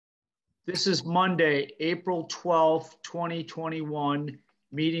This is Monday, April 12th, 2021,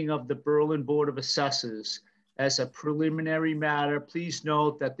 meeting of the Berlin Board of Assessors. As a preliminary matter, please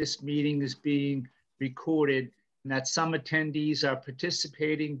note that this meeting is being recorded and that some attendees are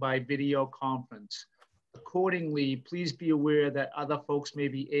participating by video conference. Accordingly, please be aware that other folks may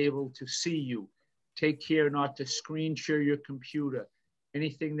be able to see you. Take care not to screen share your computer.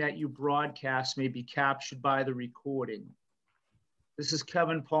 Anything that you broadcast may be captured by the recording. This is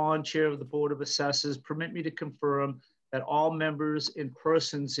Kevin Pond, Chair of the Board of Assessors. Permit me to confirm that all members and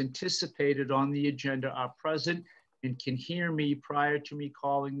persons anticipated on the agenda are present and can hear me prior to me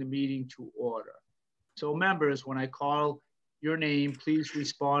calling the meeting to order. So members, when I call your name, please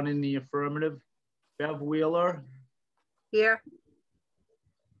respond in the affirmative. Bev Wheeler. Here.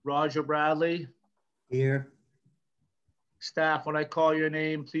 Roger Bradley. Here. Staff, when I call your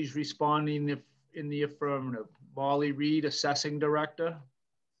name, please respond in the affirmative. Molly Reed, Assessing Director.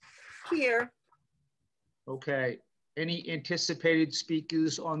 Here. Okay. Any anticipated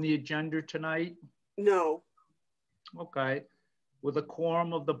speakers on the agenda tonight? No. Okay. With a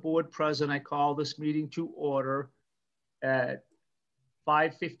quorum of the board present, I call this meeting to order at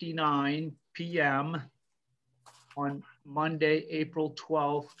 5:59 p.m. on Monday, April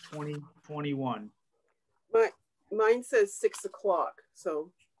 12th, 2021. Mine says 6 o'clock,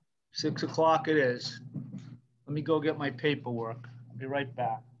 so. 6 o'clock it is. Let me go get my paperwork. I'll be right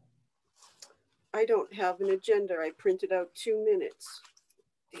back. I don't have an agenda. I printed out 2 minutes.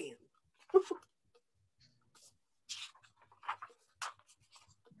 Damn.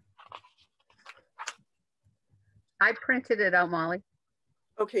 I printed it out, Molly.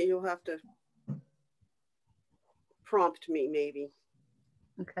 Okay, you'll have to prompt me maybe.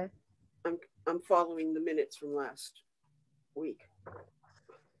 Okay. I'm following the minutes from last week.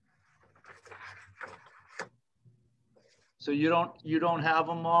 So you don't have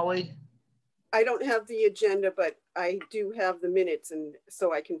them, Molly? I don't have the agenda, but I do have the minutes, and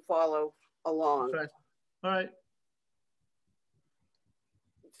so I can follow along. Okay. All right.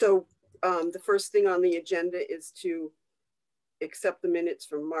 So the first thing on the agenda is to accept the minutes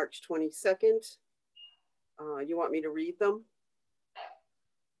from March 22nd. You want me to read them?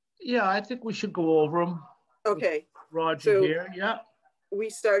 Yeah, I think we should go over them. Okay. Roger here, yeah.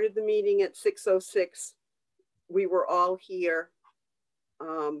 We started the meeting at 6:06. We were all here.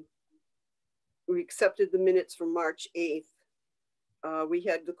 We accepted the minutes from March 8th. We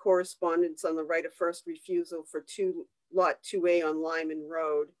had the correspondence on the right of first refusal for lot 2A on Lyman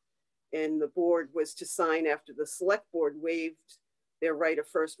Road. And the board was to sign after the select board waived their right of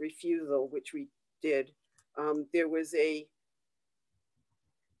first refusal, which we did. There was a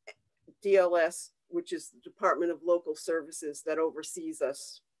DLS, which is the Department of Local Services that oversees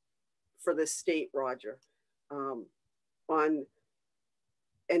us for the state, Roger, on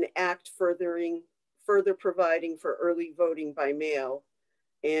an act further providing for early voting by mail.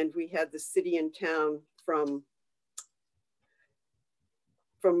 And we had the city and town from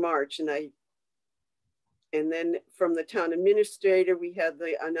March, and then from the town administrator, we had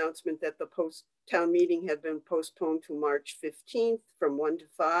the announcement that the town meeting had been postponed to March 15th from 1 to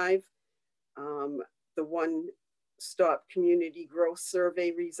 5. The one-stop community growth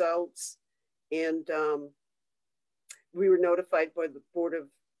survey results. And we were notified by the Board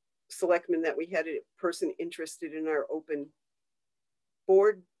of Selectmen that we had a person interested in our open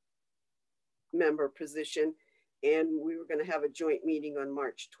board member position. And we were going to have a joint meeting on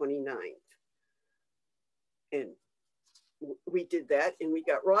March 29th. And we did that and we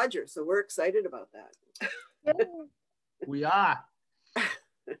got Roger. So we're excited about that. We are.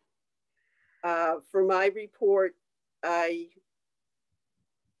 For my report, I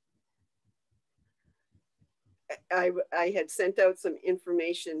had sent out some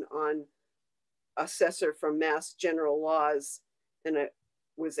information on assessor from Mass General Laws, and I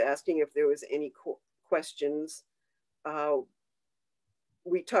was asking if there was any questions.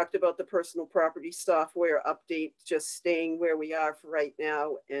 We talked about the personal property software update, just staying where we are for right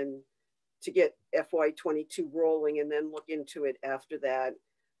now, and to get FY22 rolling and then look into it after that.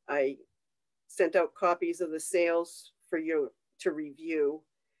 I sent out copies of the sales for you to review.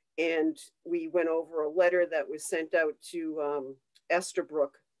 And we went over a letter that was sent out to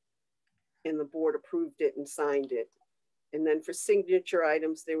Estabrook, and the board approved it and signed it. And then for signature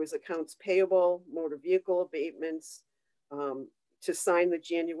items, there was accounts payable, motor vehicle abatements, to sign the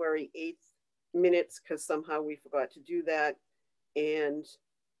January 8th minutes, because somehow we forgot to do that, and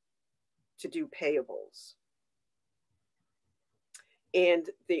to do payables. And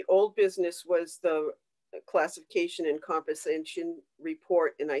the old business was the classification and compensation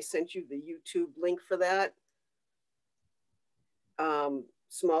report, and I sent you the YouTube link for that.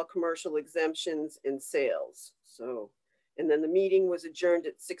 small commercial exemptions and sales. So, and then the meeting was adjourned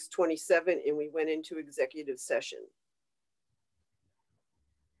at 6:27 and we went into executive session.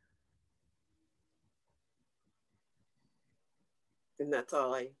 And that's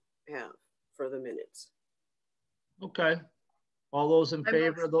all I have for the minutes. Okay. All those in I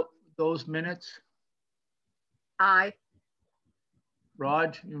favor of those minutes? Aye.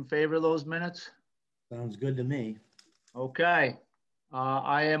 Raj, you in favor of those minutes? Sounds good to me. Okay.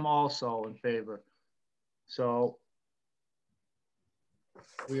 I am also in favor. So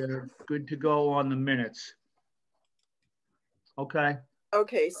we are good to go on the minutes. Okay.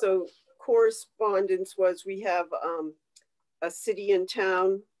 Okay, so correspondence was we have a city in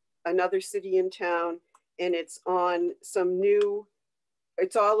town, another city in town, and it's on some new,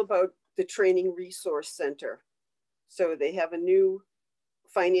 it's all about the Training Resource Center. So they have a new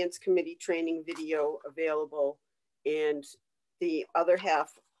Finance Committee training video available, and the other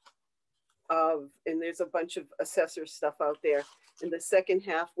half of, and there's a bunch of assessor stuff out there. And the second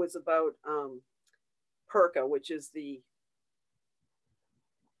half was about PERCA, which is the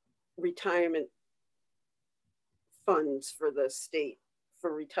retirement funds for the state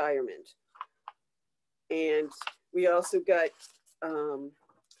for retirement. And we also got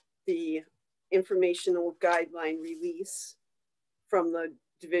the informational guideline release from the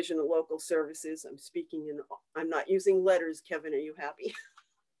Division of Local Services. I'm speaking in, I'm not using letters, Kevin, are you happy?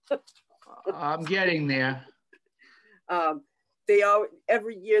 I'm getting there. They all,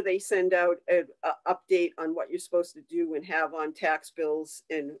 every year they send out an update on what you're supposed to do and have on tax bills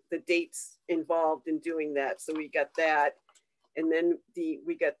and the dates involved in doing that. So we got that. And then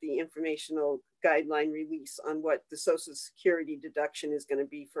we got the informational guideline release on what the Social Security deduction is going to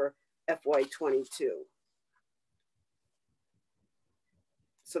be for FY22.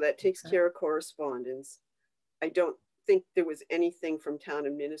 So that takes care of correspondence. I don't think there was anything from town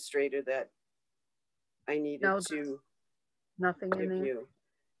administrator that I needed to Nothing in give there. you.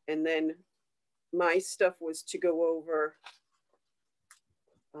 And then my stuff was to go over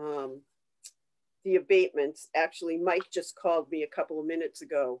the abatements. Actually, Mike just called me a couple of minutes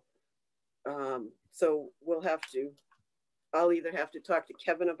ago. So we'll have to, I'll either have to talk to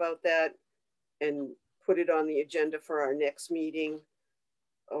Kevin about that and put it on the agenda for our next meeting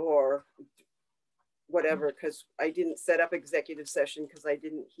or whatever, because I didn't set up executive session because I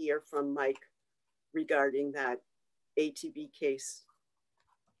didn't hear from Mike regarding that ATV case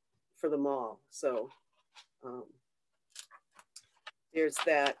for the mall. So there's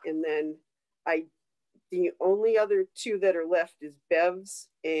that. And then the only other two that are left is Bev's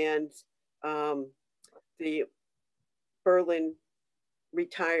and the Berlin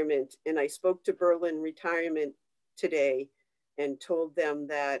Retirement. And I spoke to Berlin Retirement today and told them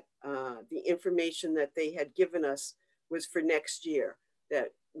that the information that they had given us was for next year, that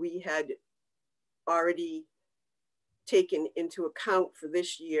we had already taken into account for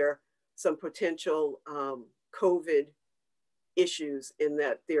this year some potential COVID issues, in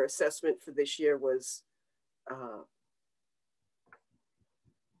that their assessment for this year was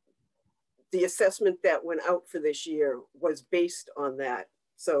the assessment that went out for this year was based on that.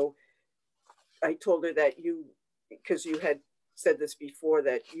 So I told her that because you had said this before,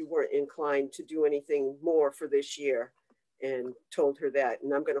 that you weren't inclined to do anything more for this year, and told her that.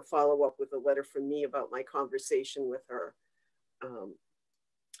 And I'm going to follow up with a letter from me about my conversation with her.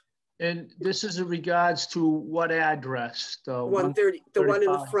 And this is in regards to what address? The 130, the one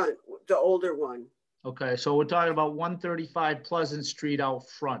in the front, the older one. Okay, so we're talking about 135 Pleasant Street out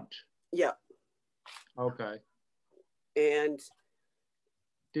front. Yeah. Okay. And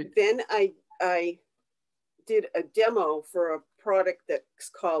then I did a demo for a product that's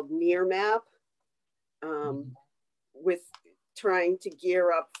called Nearmap, with trying to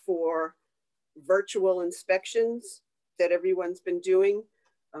gear up for virtual inspections that everyone's been doing.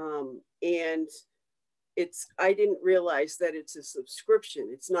 And I didn't realize that it's a subscription.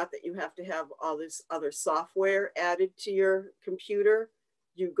 It's not that you have to have all this other software added to your computer.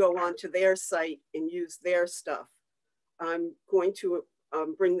 You go onto their site and use their stuff. I'm going to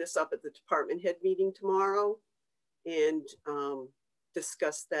bring this up at the department head meeting tomorrow and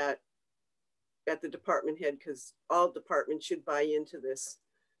discuss that at the department head, because all departments should buy into this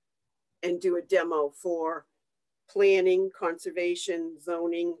and do a demo for planning, conservation,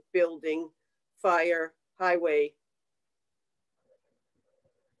 zoning, building, fire, highway,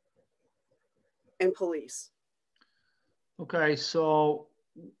 and police. Okay, so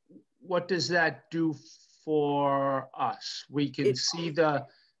what does that do for us? We can see the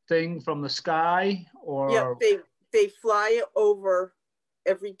thing from the sky, or? Yeah, they fly over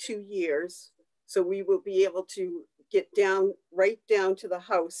every 2 years. So we will be able to get down, right down to the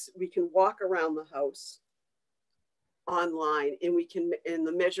house. We can walk around the house online, and we can, and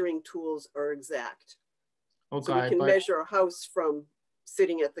the measuring tools are exact. Okay, So we can but measure a house from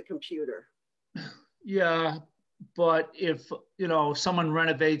sitting at the computer. yeah, but if, you know, someone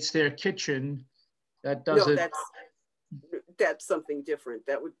renovates their kitchen, that No, doesn't, that's something different.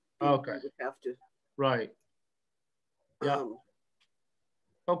 That would be, okay, we would have to. right. Yeah,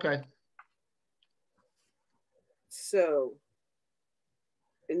 okay. So,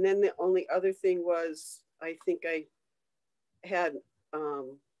 and then the only other thing was, I think I had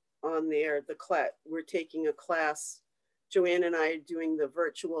on there the class, we're taking a class. Joanne and I are doing the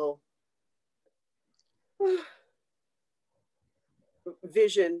virtual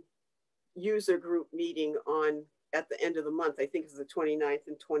vision user group meeting on at the end of the month. I think it's the 29th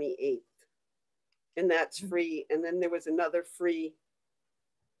and 28th. And that's free. And then there was another free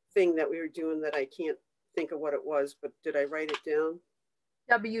thing that we were doing that I can't think of what it was, but did I write it down?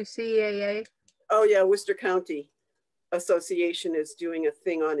 WCAA. Oh yeah, Worcester County Association is doing a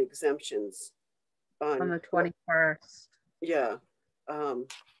thing on exemptions. On the 21st. Yeah.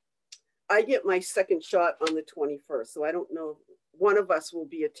 I get my second shot on the 21st, so I don't know. One of us will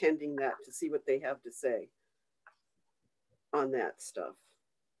be attending that to see what they have to say on that stuff.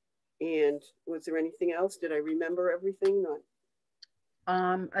 And was there anything else? Did I remember everything? Not.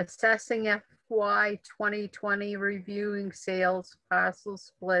 Assessing FY 2020, reviewing sales, parcel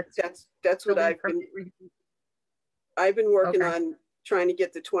splits. That's what I've been working Okay. on, trying to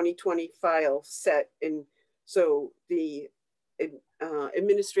get the 2020 file set. And so the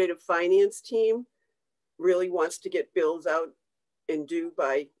administrative finance team really wants to get bills out and due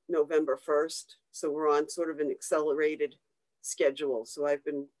by November 1st. So we're on sort of an accelerated schedule. So I've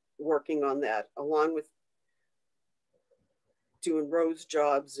been working on that along with doing Rose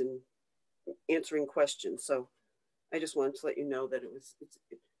jobs and answering questions. So I just wanted to let you know that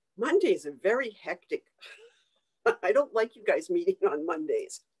Mondays are very hectic. I don't like you guys meeting on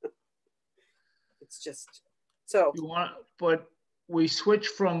Mondays. It's just, so. You want, but we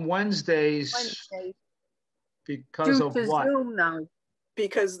switched from Wednesday because Due of to what? Zoom now.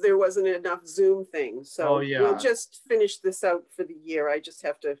 Because there wasn't enough Zoom things. So Oh, yeah. we'll just finish this out for the year. I just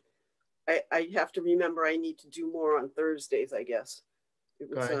have to, I have to remember I need to do more on Thursdays, I guess. It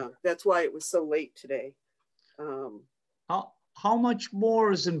was, Okay. that's why it was so late today. How much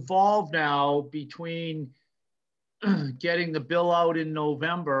more is involved now between getting the bill out in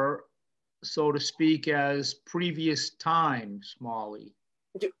November, so to speak, as previous times, Molly?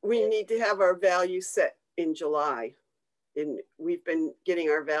 We need to have our value set in July. And we've been getting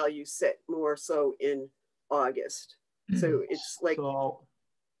our value set more so in August. So it's like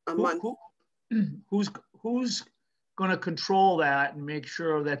a month. Who's going to control that and make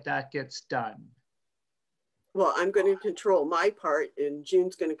sure that that gets done? Well, I'm going to control my part, and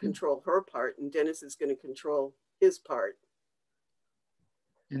June's going to control her part, and Dennis is going to control his part.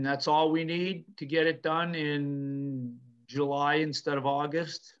 And that's all we need to get it done in July instead of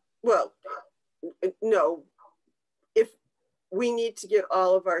August? Well, no. If we need to get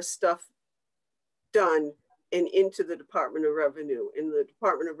all of our stuff done and into the Department of Revenue, and the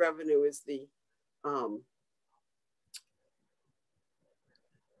Department of Revenue is the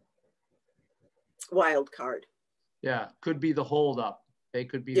wild card. Yeah, could be the holdup. They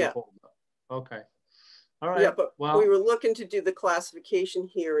could be the holdup. Okay. All right. Yeah, but we were looking to do the classification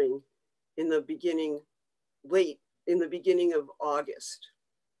hearing in the beginning, late in the beginning of August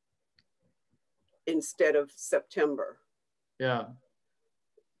instead of September. Yeah.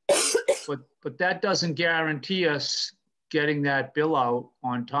 But that doesn't guarantee us getting that bill out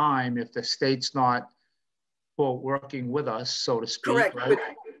on time if the state's not, quote, working with us, so to speak. Correct. Right?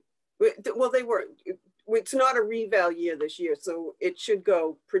 But, well, they were. It's not a reval year this year, so it should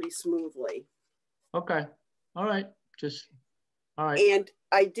go pretty smoothly. Okay. All right. All right. And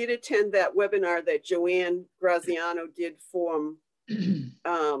I did attend that webinar that Joanne Graziano did from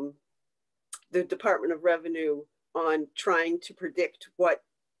the Department of Revenue on trying to predict what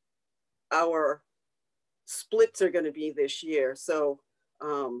our splits are going to be this year. So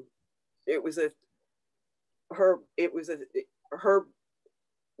it was her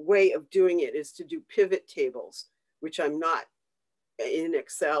way of doing it is to do pivot tables, which I'm not in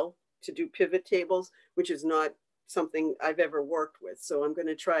Excel to do pivot tables, which is not something I've ever worked with. So I'm going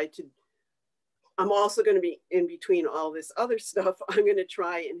to try to, I'm also going to be in between all this other stuff. I'm going to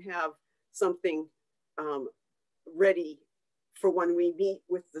try and have something ready for when we meet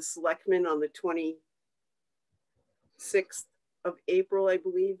with the selectmen on the 26th of April, I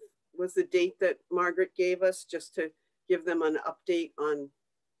believe was the date that Margaret gave us, just to give them an update on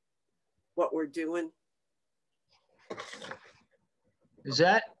what we're doing. Is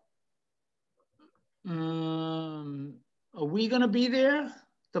that, are we gonna be there?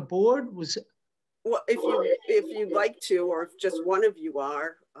 The board was, Well, if you'd like to, or if just one of you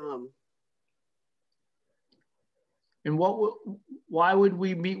are, and why would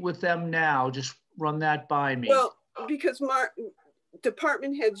we meet with them now? Just run that by me. well, because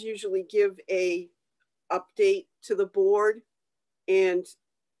department heads usually give a update to the board, and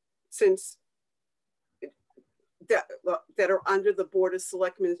since that are under the Board of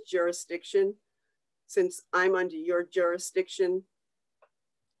Selectmen's jurisdiction, since I'm under your jurisdiction,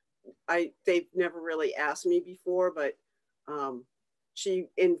 they've never really asked me before, but she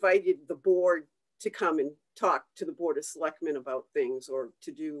invited the board to come and talk to the Board of Selectmen about things or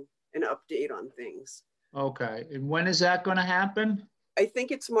to do an update on things. Okay, and when is that gonna happen? I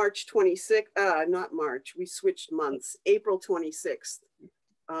think it's March 26th, not March, we switched months, April 26th.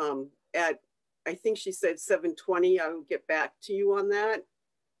 At, I think she said 7:20, I will get back to you on that.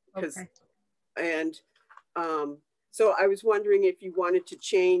 Okay. And so I was wondering if you wanted to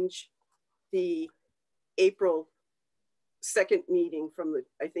change the April 2nd meeting from the,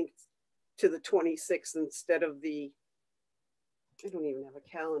 I think, to the 26th instead of the, I don't even have a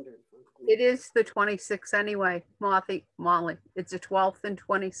calendar in front of me. It is the 26th anyway, Molly. It's the 12th and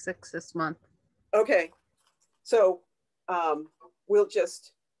 26th this month. Okay, so we'll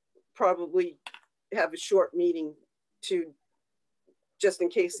just probably have a short meeting to, just in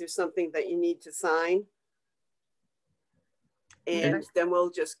case there's something that you need to sign. And then we'll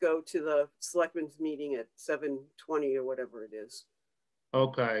just go to the selectmen's meeting at 7:20 or whatever it is.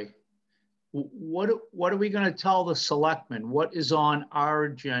 Okay. What are we gonna tell the selectmen? What is on our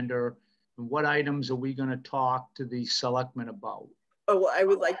agenda? And what items are we gonna talk to the selectmen about? Oh, well, I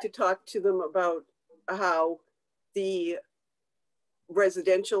would like to talk to them about how the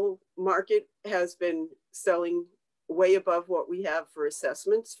residential market has been selling way above what we have for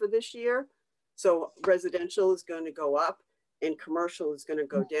assessments for this year. So residential is going to go up and commercial is going to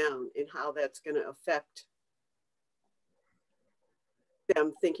go down, and how that's going to affect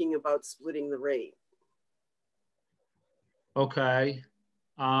them thinking about splitting the rate. Okay.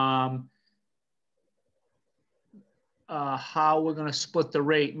 How we're gonna split the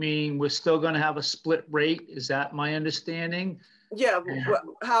rate, meaning we're still gonna have a split rate? Is that my understanding? Yeah,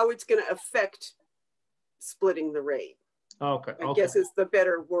 how it's going to affect splitting the rate. Okay. I guess is the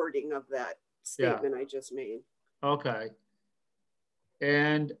better wording of that statement I just made. Okay.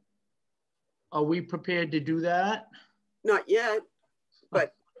 And are we prepared to do that? Not yet,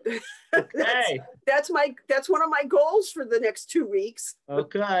 but Okay. that's one of my goals for the next 2 weeks.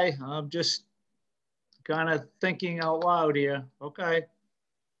 Okay, I'm just kind of thinking out loud here. Okay.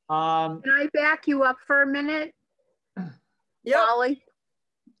 Can I back you up for a minute? Yeah. Molly?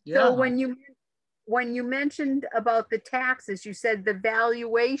 Yeah. So when you mentioned about the taxes, you said the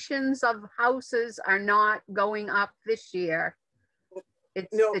valuations of houses are not going up this year.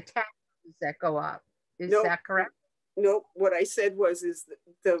 It's the taxes that go up. Is that correct? Nope. What I said was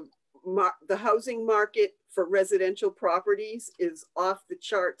the housing market for residential properties is off the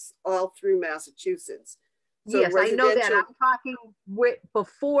charts all through Massachusetts. So yes, I know that. I'm talking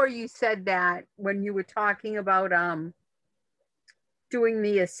before you said that, when you were talking about doing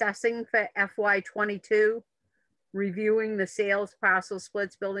the assessing for FY22, reviewing the sales, parcel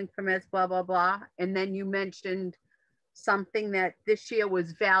splits, building permits, blah, blah, blah. And then you mentioned something that this year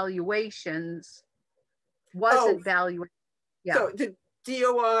was valuations, wasn't valuation. Yeah. So the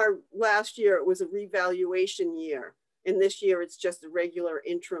DOR last year, it was a revaluation year. And this year it's just a regular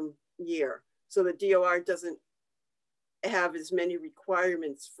interim year. So the DOR doesn't have as many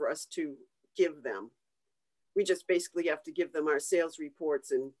requirements for us to give them. We just basically have to give them our sales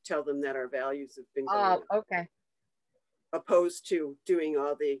reports and tell them that our values have been going up. Okay. Opposed to doing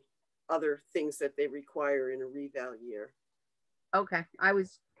all the other things that they require in a reval year. Okay, I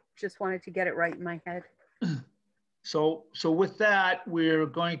just wanted to get it right in my head. So with that, we're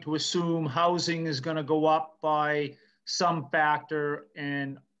going to assume housing is going to go up by some factor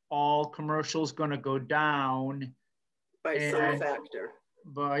and all commercial is going to go down by some factor.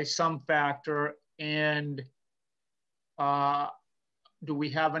 By some factor. And do we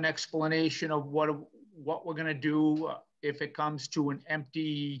have an explanation of what we're going to do if it comes to an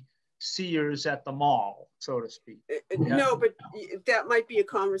empty Sears at the mall, so to speak? No, but that might be a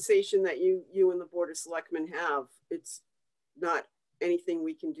conversation that you and the Board of Selectmen have. It's not anything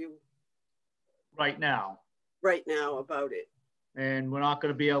we can do right now about it. And we're not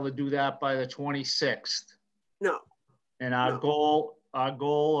going to be able to do that by the 26th. No. And our goal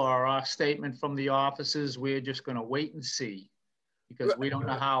or our statement from the office is we're just going to wait and see, because we don't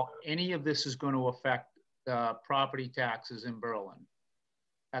know how any of this is going to affect the property taxes in Berlin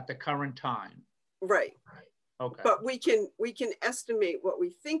at the current time. Right. Okay. But we can estimate what we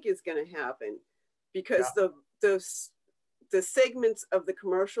think is going to happen, because the segments of the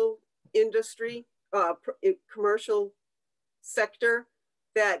commercial industry, commercial sector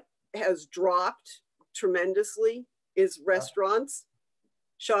that has dropped tremendously is restaurants,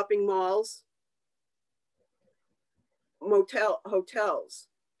 shopping malls, hotels.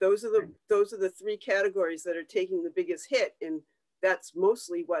 Those are the three categories that are taking the biggest hit, and that's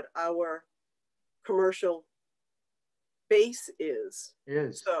mostly what our commercial base is.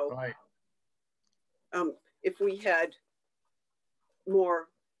 So, right. If we had more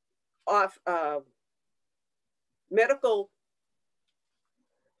medical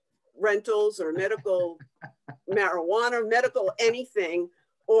rentals or medical marijuana, medical anything,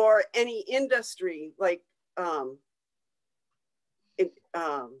 or any industry like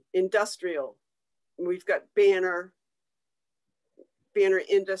industrial. We've got Banner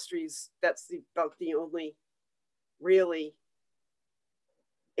Industries. That's about the only really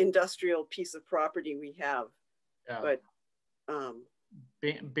industrial piece of property we have. But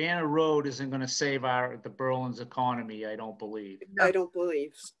Banner Road isn't going to save the Berlin's economy, I don't believe. I don't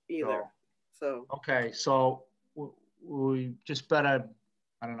believe either. So okay, so we just better,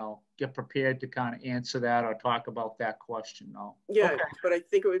 I don't know, get prepared to kind of answer that or talk about that question now. Yeah, okay. But I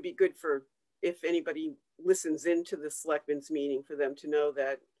think it would be good for, if anybody listens into the selectmen's meeting, for them to know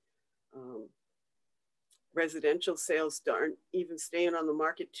that residential sales aren't even staying on the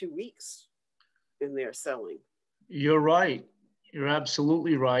market 2 weeks and they're selling. You're right. You're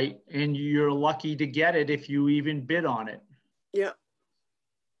absolutely right. And you're lucky to get it if you even bid on it. Yeah.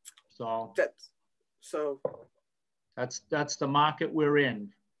 So that's the market we're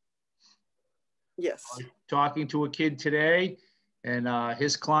in. Yes. I was talking to a kid today, and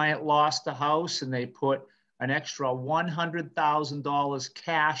his client lost the house, and they put an extra $100,000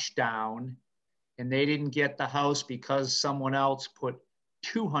 cash down, and they didn't get the house because someone else put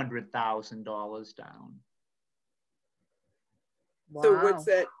 $200,000 down. Wow. So what's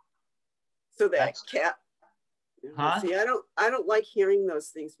that? So that's cap. Huh? See, I don't like hearing those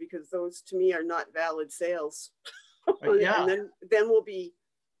things, because those to me are not valid sales. Yeah. And then we'll be.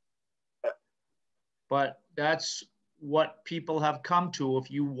 But that's what people have come to if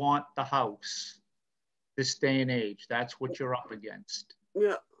you want the house this day and age. That's what you're up against.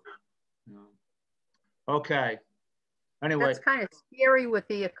 Yeah. Okay. Anyway. That's kind of scary with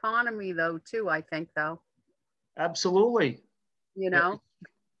the economy though, too, I think, though. Absolutely. You know?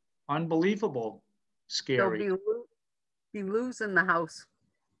 It's unbelievable. Scary. They'll be losing the house,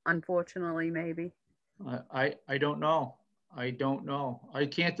 unfortunately, maybe. I don't know. I don't know. I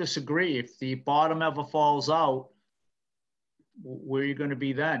can't disagree. If the bottom ever falls out, where are you going to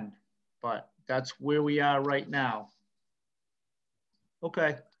be then? But that's where we are right now.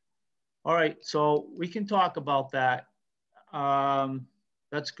 Okay. All right. So we can talk about that.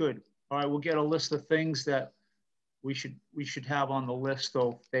 That's good. All right. We'll get a list of things that we should have on the list,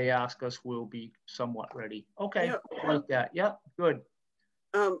 though. If they ask us, we'll be somewhat ready. Okay. Yep. Like that. Yep. Good.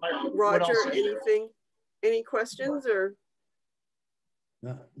 Roger, any questions or?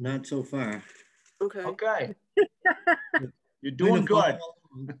 Not so far. Okay. Okay. You're doing good.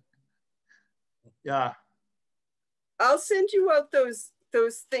 Yeah. I'll send you out those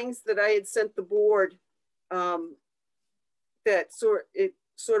things that I had sent the board, that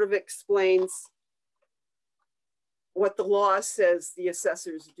sort of explains what the law says the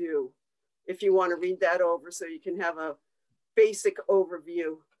assessors do, if you want to read that over, so you can have a basic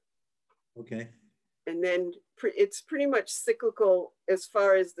overview. Okay. And then it's pretty much cyclical as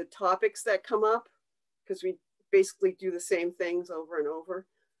far as the topics that come up, because we basically do the same things over and over.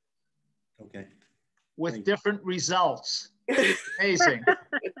 Okay. With different results. Amazing.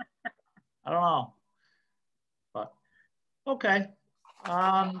 I don't know. But okay.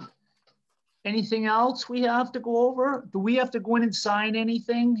 Anything else we have to go over? Do we have to go in and sign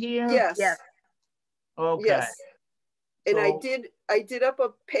anything here? Yes. Yes. Okay. Yes. And so, I did up a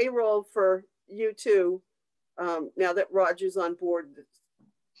payroll for you too, now that Roger's on board.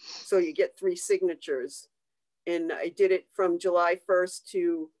 So you get 3 signatures. And I did it from July 1st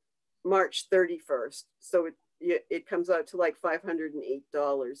to March 31st. So it comes out to like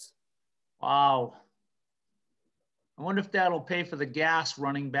 $508. wow. I wonder if that'll pay for the gas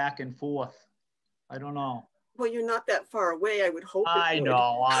running back and forth. I don't know. Well, you're not that far away. I would hope it would. I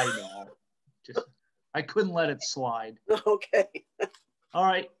know. Just, I couldn't let it slide. Okay. All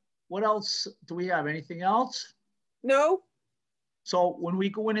right. What else do we have? Anything else? No. So when we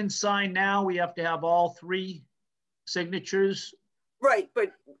go in and sign now, we have to have all 3 signatures. Right,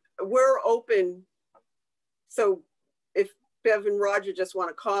 but we're open So if Bev and Roger just want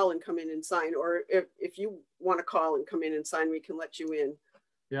to call and come in and sign, or if you want to call and come in and sign, we can let you in.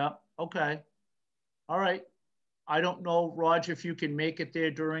 Yeah, okay. All right. I don't know, Roger, if you can make it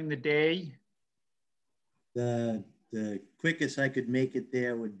there during the day. The quickest I could make it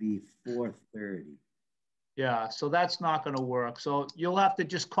there would be 4:30. Yeah, so that's not gonna work. So you'll have to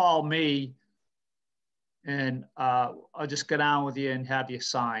just call me and I'll just get on with you and have you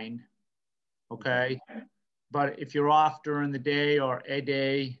sign, okay? But if you're off during the day or a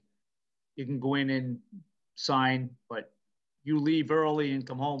day, you can go in and sign, but you leave early and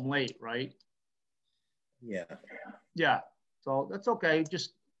come home late, right? Yeah. Yeah, so that's okay.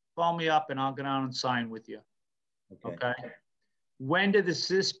 Just call me up and I'll get on and sign with you, okay? When does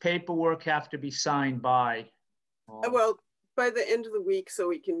this paperwork have to be signed by? Well, by the end of the week, so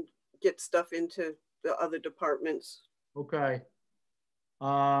we can get stuff into the other departments. Okay.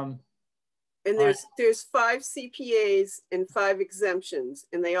 And there's 5 CPAs and 5 exemptions,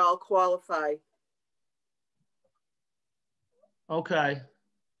 and they all qualify. Okay.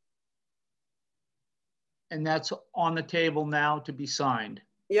 And that's on the table now to be signed?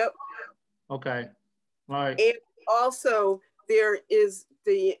 Yep. Okay. All right. And also there is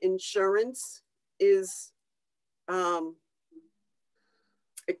the insurance is,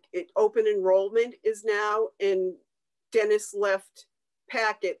 open enrollment is now, and Dennis left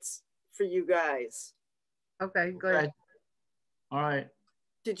packets for you guys. Okay, good. Okay. All right.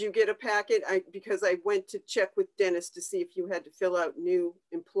 Did you get a packet? Because I went to check with Dennis to see if you had to fill out new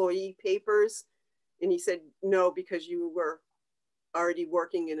employee papers. And he said, no, because you were already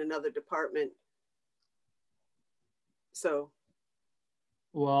working in another department. So.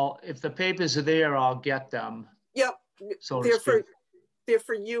 Well, if the papers are there, I'll get them. Yep. So they're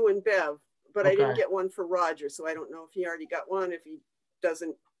for you and Bev, but okay. I didn't get one for Roger. So I don't know if he already got one, if he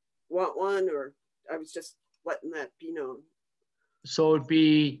doesn't want one, or I was just letting that be known. So it'd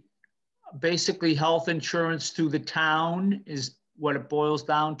be basically health insurance through the town is what it boils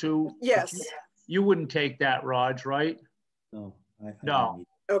down to? Yes. You wouldn't take that, Raj, right? No. No.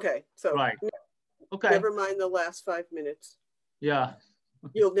 Okay. So right. Okay. Never mind the last 5 minutes. Yeah.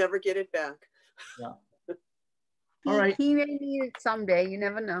 You'll never get it back. Yeah. All right. He may need it someday. You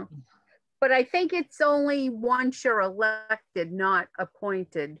never know. But I think it's only once you're elected, not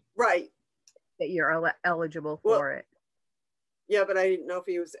appointed. Right. That you're eligible for it. Yeah, but I didn't know if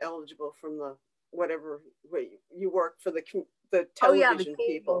he was eligible from the whatever way you work for the television the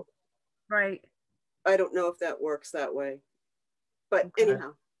people. Right. I don't know if that works that way. But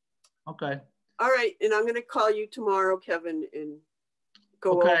anyhow. Okay. All right. And I'm going to call you tomorrow, Kevin, and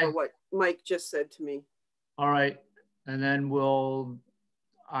go over what Mike just said to me. All right. And then we'll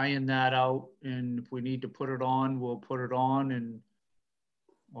iron that out. And if we need to put it on, we'll put it on and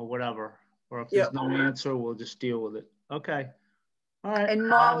or whatever. Or if there's no answer, we'll just deal with it. Okay. All right. And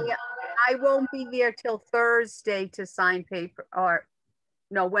Molly, I won't be there till Thursday to sign paper, or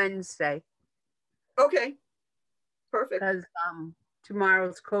no, Wednesday. Okay. Perfect. Because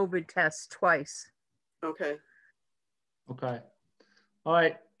tomorrow's COVID test twice. Okay. Okay. All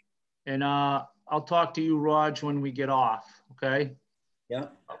right. And I'll talk to you, Raj, when we get off. Okay. Yeah.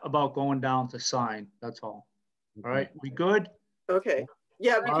 About going down to sign. That's all. Okay. All right. We good? Okay.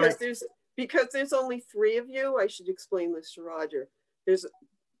 Yeah, because there's only 3 of you. I should explain this to Roger.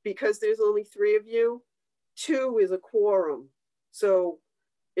 Because there's only 3 of you, 2 is a quorum. So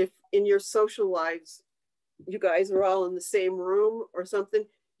if in your social lives, you guys are all in the same room or something,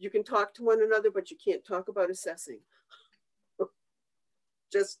 you can talk to one another, but you can't talk about assessing.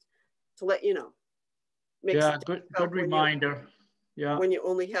 Just to let you know. Yeah, good reminder. Yeah. When you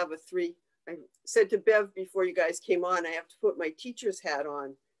only have a 3. I said to Bev before you guys came on, I have to put my teacher's hat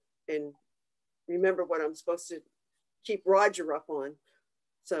on and remember what I'm supposed to keep Roger up on.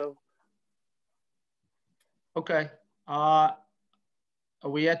 So. Okay. Are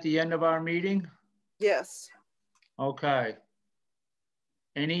we at the end of our meeting? Yes. Okay.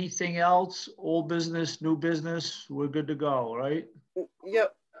 Anything else? Old business, new business? We're good to go, right?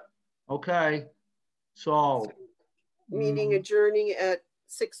 Yep. Okay. So. Meeting adjourning at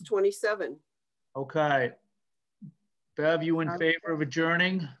 6:27. Okay. Bev, you in favor of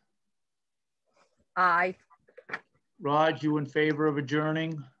adjourning? Aye. Raj, you in favor of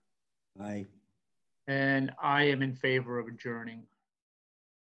adjourning? Aye. And I am in favor of adjourning.